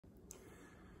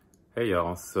Hey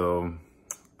y'all, so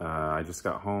I just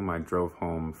got home. I drove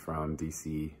home from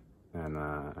DC and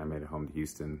I made it home to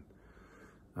Houston.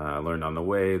 Learned on the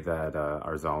way that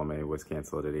our Zalame was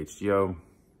canceled at HGO.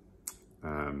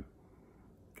 Um,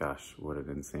 Gosh, what an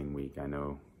insane week. I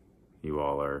know you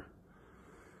all are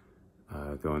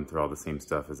going through all the same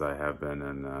stuff as I have been,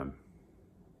 and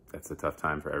that's a tough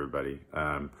time for everybody.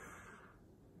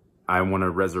 I want to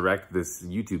resurrect this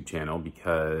YouTube channel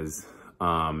because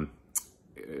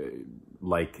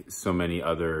like so many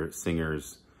other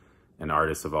singers and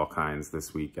artists of all kinds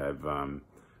this week, I've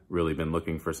really been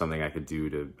looking for something I could do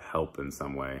to help in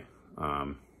some way,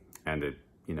 and to,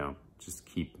 just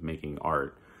keep making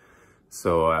art.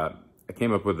 So I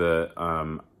came up with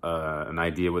an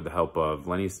idea with the help of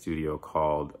Lenny's studio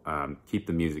called Keep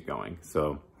the Music Going.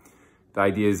 So the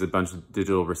idea is a bunch of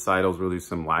digital recitals. We'll do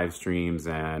some live streams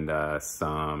and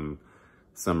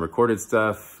some recorded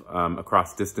stuff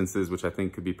across distances, which I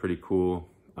think could be pretty cool.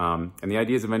 And the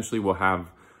idea is eventually we'll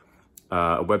have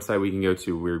a website we can go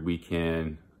to where we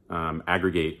can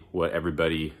aggregate what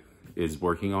everybody is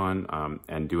working on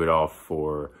and do it all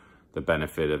for the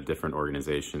benefit of different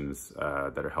organizations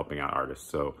that are helping out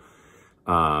artists. So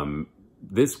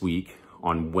this week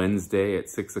on Wednesday at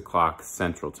 6 o'clock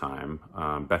Central Time,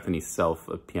 Bethany Self,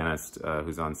 a pianist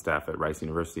who's on staff at Rice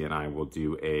University, and I will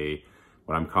do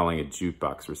what I'm calling a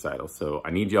jukebox recital. So I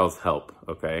need y'all's help,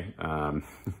 okay?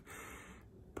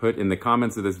 Put in the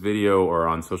comments of this video or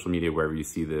on social media, wherever you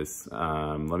see this,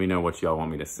 let me know what y'all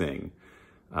want me to sing.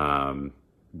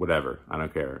 Whatever, I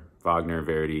don't care. Wagner,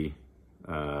 Verdi,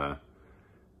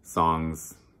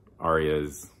 songs,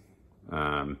 arias,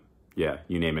 yeah,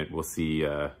 you name it. We'll see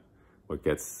what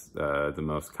gets the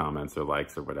most comments or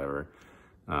likes or whatever.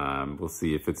 We'll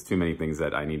see. If it's too many things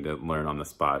that I need to learn on the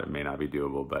spot, it may not be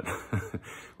doable, but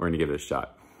we're gonna give it a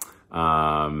shot.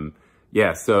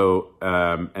 Yeah, so,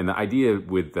 and the idea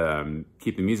with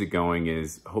Keep the Music Going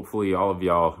is hopefully all of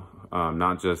y'all,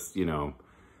 not just,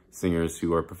 singers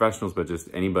who are professionals, but just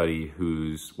anybody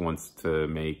who's wants to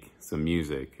make some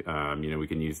music. We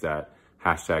can use that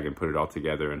hashtag and put it all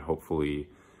together and hopefully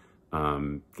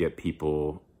get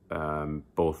people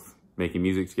both making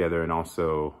music together and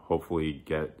also hopefully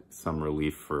get some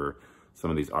relief for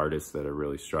some of these artists that are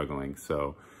really struggling.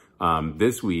 So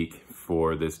this week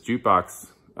for this jukebox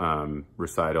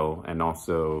recital, and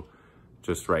also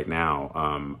just right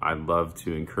now, I'd love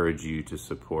to encourage you to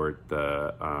support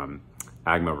the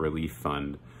AGMA Relief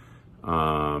Fund.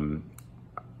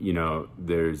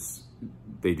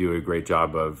 They do a great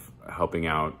job of helping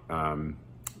out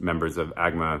members of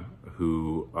AGMA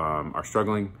who are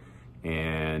struggling.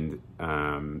 And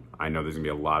I know there's gonna be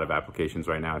a lot of applications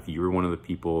right now. If you were one of the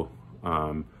people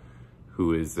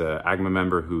who is an AGMA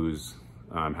member who's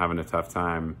having a tough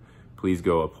time, please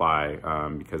go apply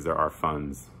because there are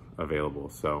funds available.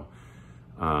 So,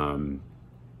 and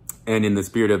in the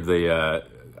spirit of the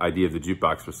idea of the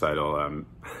jukebox recital,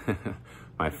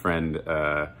 my friend,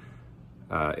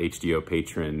 HDO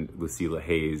patron Lucila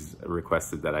Hayes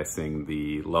requested that I sing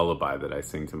the lullaby that I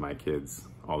sing to my kids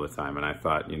all the time. And I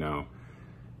thought,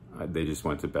 they just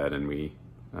went to bed and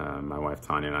my wife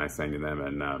Tanya and I sang to them.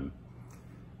 And,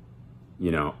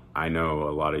 I know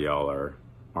a lot of y'all are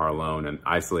alone and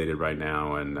isolated right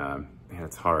now, and man,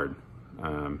 it's hard.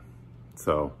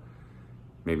 So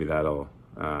maybe that'll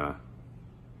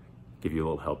give you a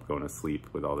little help going to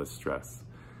sleep with all this stress.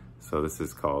 So this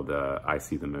is called I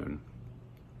See the Moon.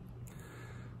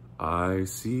 I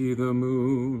see the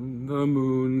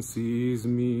moon sees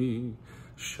me,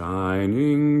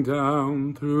 shining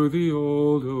down through the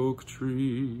old oak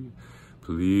tree.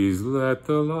 Please let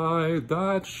the light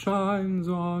that shines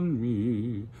on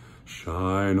me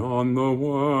shine on the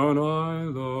one I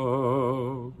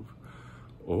love.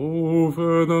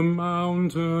 Over the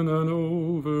mountain and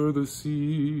over the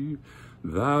sea,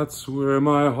 that's where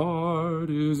my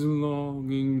heart is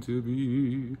longing to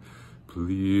be.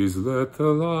 Please let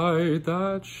the light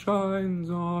that shines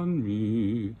on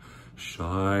me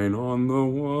shine on the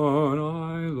one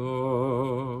I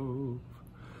love.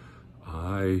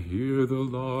 I hear the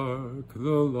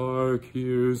lark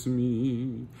hears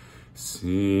me,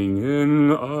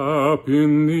 singing up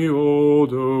in the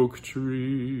old oak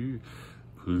tree.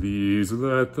 Please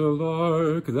let the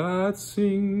lark that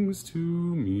sings to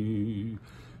me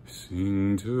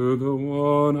sing to the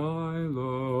one I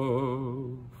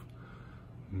love.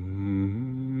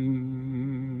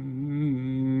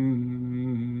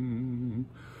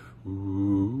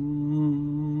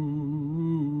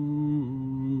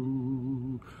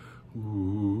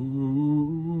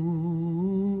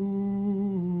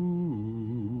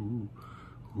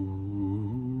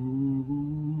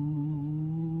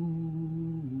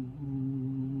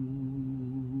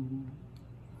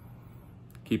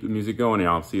 keep the music going, and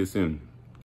I'll see you soon.